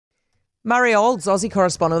Murray Olds, Aussie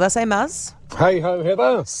correspondent with us. Hey, Muzz. Hey ho,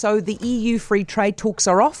 Heather. So the EU free trade talks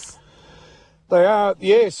are off? They are,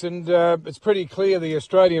 yes, and it's pretty clear the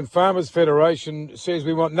Australian Farmers Federation says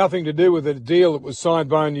we want nothing to do with the deal that was signed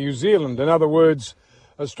by New Zealand. In other words,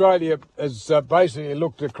 Australia has basically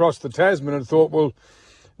looked across the Tasman and thought, well,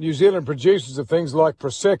 New Zealand producers of things like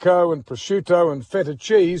Prosecco and prosciutto and feta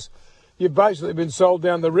cheese, you've basically been sold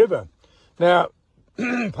down the river. Now,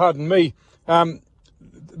 pardon me,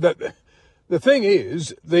 the thing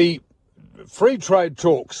is, the free trade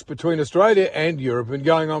talks between Australia and Europe have been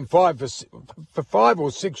going on for 5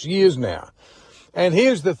 or 6 years now. And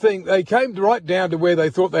here's the thing, they came right down to where they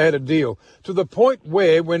thought they had a deal, to the point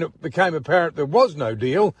where, when it became apparent there was no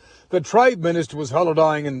deal, the trade minister was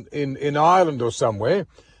holidaying in Ireland or somewhere.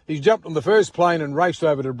 He jumped on the first plane and raced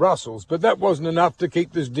over to Brussels, but that wasn't enough to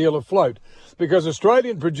keep this deal afloat, because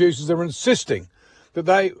Australian producers are insisting that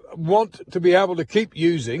they want to be able to keep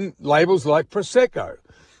using labels like Prosecco.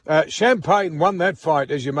 Champagne won that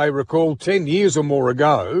fight, as you may recall, 10 years or more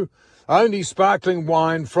ago. Only sparkling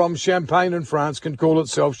wine from Champagne in France can call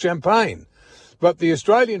itself champagne. But the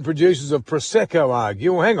Australian producers of Prosecco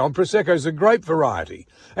argue, well, hang on, Prosecco's a grape variety.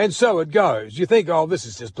 And so it goes. You think, oh, this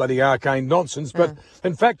is just bloody arcane nonsense. But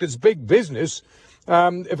in fact, it's big business.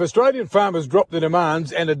 If Australian farmers drop their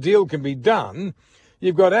demands and a deal can be done,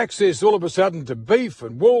 you've got access all of a sudden to beef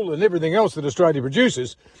and wool and everything else that Australia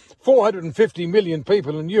produces. 450 million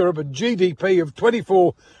people in Europe, a GDP of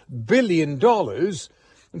 $24 billion.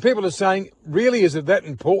 And people are saying, really, is it that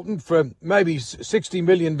important for maybe $60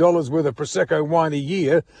 million worth of Prosecco wine a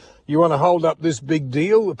year? You want to hold up this big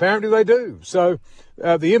deal? Apparently they do. So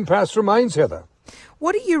the impasse remains, Heather.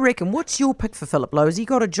 What do you reckon? What's your pick for Philip Lowe? Has he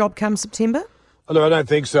got a job come September? Look, I don't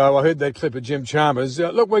think so. I heard that clip of Jim Chalmers.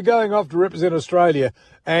 Look, we're going off to represent Australia,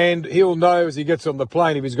 and he'll know as he gets on the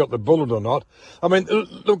plane if he's got the bullet or not. I mean,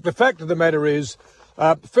 look, the fact of the matter is,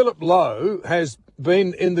 Philip Lowe has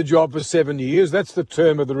been in the job for 7 years. That's the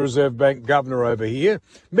term of the Reserve Bank governor over here.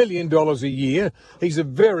 $1 million a year. He's a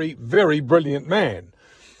very, very brilliant man.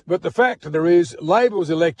 But the fact there is, Labor was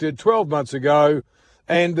elected 12 months ago,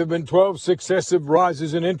 and there have been 12 successive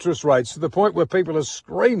rises in interest rates to the point where people are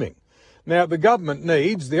screaming. Now, the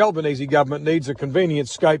Albanese government needs a convenient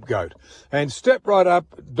scapegoat. And step right up,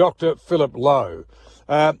 Dr. Philip Lowe.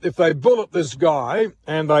 If they bullet this guy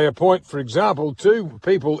and they appoint, for example, 2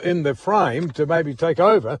 people in the frame to maybe take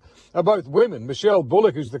over, are both women. Michelle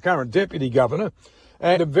Bullock, who's the current deputy governor,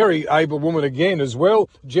 and a very able woman again as well,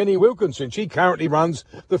 Jenny Wilkinson. She currently runs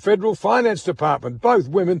the Federal Finance Department. Both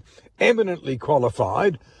women eminently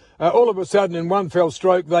qualified. All of a sudden, in one fell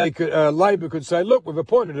stroke, Labor could say, look, we've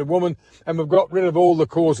appointed a woman and we've got rid of all the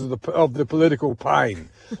causes of the political pain.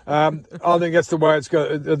 I think that's the way it's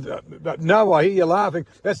going. No, I hear you laughing.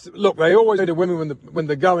 Look, they always say to women when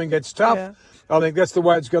the going gets tough. Yeah. I think that's the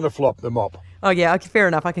way it's going to flop, the mop. Oh, yeah, fair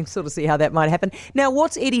enough. I can sort of see how that might happen. Now,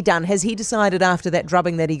 what's Eddie done? Has he decided after that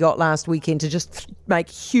drubbing that he got last weekend to just make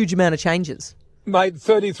a huge amount of changes? Made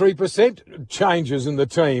 33% changes in the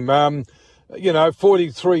team.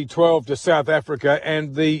 43-12 to South Africa,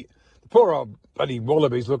 and the poor old bloody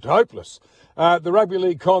Wallabies looked hopeless. The rugby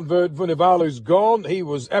league convert Vunivalu's gone. He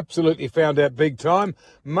was absolutely found out big time.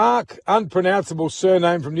 Mark, unpronounceable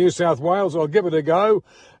surname from New South Wales. I'll give it a go.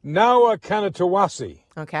 Noah Kanatawasi.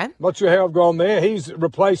 Okay. Not sure how I've gone there. He's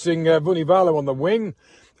replacing Vunivalu on the wing,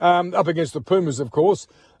 up against the Pumas, of course.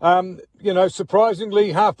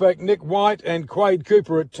 Surprisingly, halfback Nick White and Quade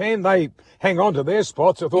Cooper at 10, they hang on to their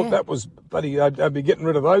spots. I thought that was, I'd be getting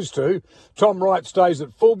rid of those 2. Tom Wright stays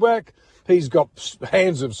at fullback. He's got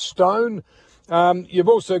hands of stone. You've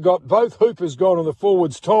also got both Hoopers gone on the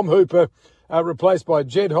forwards. Tom Hooper replaced by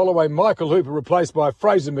Jed Holloway. Michael Hooper replaced by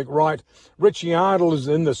Fraser McWright. Richie Arnold is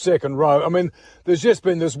in the second row. I mean, there's just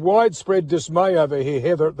been this widespread dismay over here,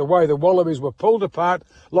 Heather, at the way the Wallabies were pulled apart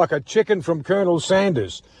like a chicken from Colonel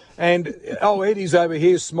Sanders. And Eddie's over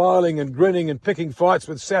here smiling and grinning and picking fights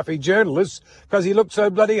with sappy journalists because he looked so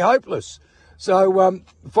bloody hopeless. So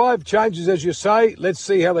 5 changes, as you say. Let's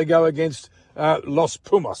see how they go against Los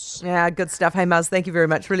Pumas. Yeah, good stuff. Hey, Muzz, thank you very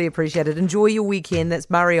much. Really appreciate it. Enjoy your weekend.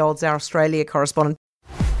 That's Murray Olds, our Australia correspondent.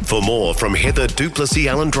 For more from Heather Duplessis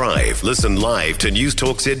Allen Drive, listen live to News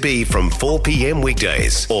Talk ZB from 4 p.m.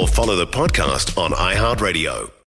 weekdays or follow the podcast on iHeartRadio.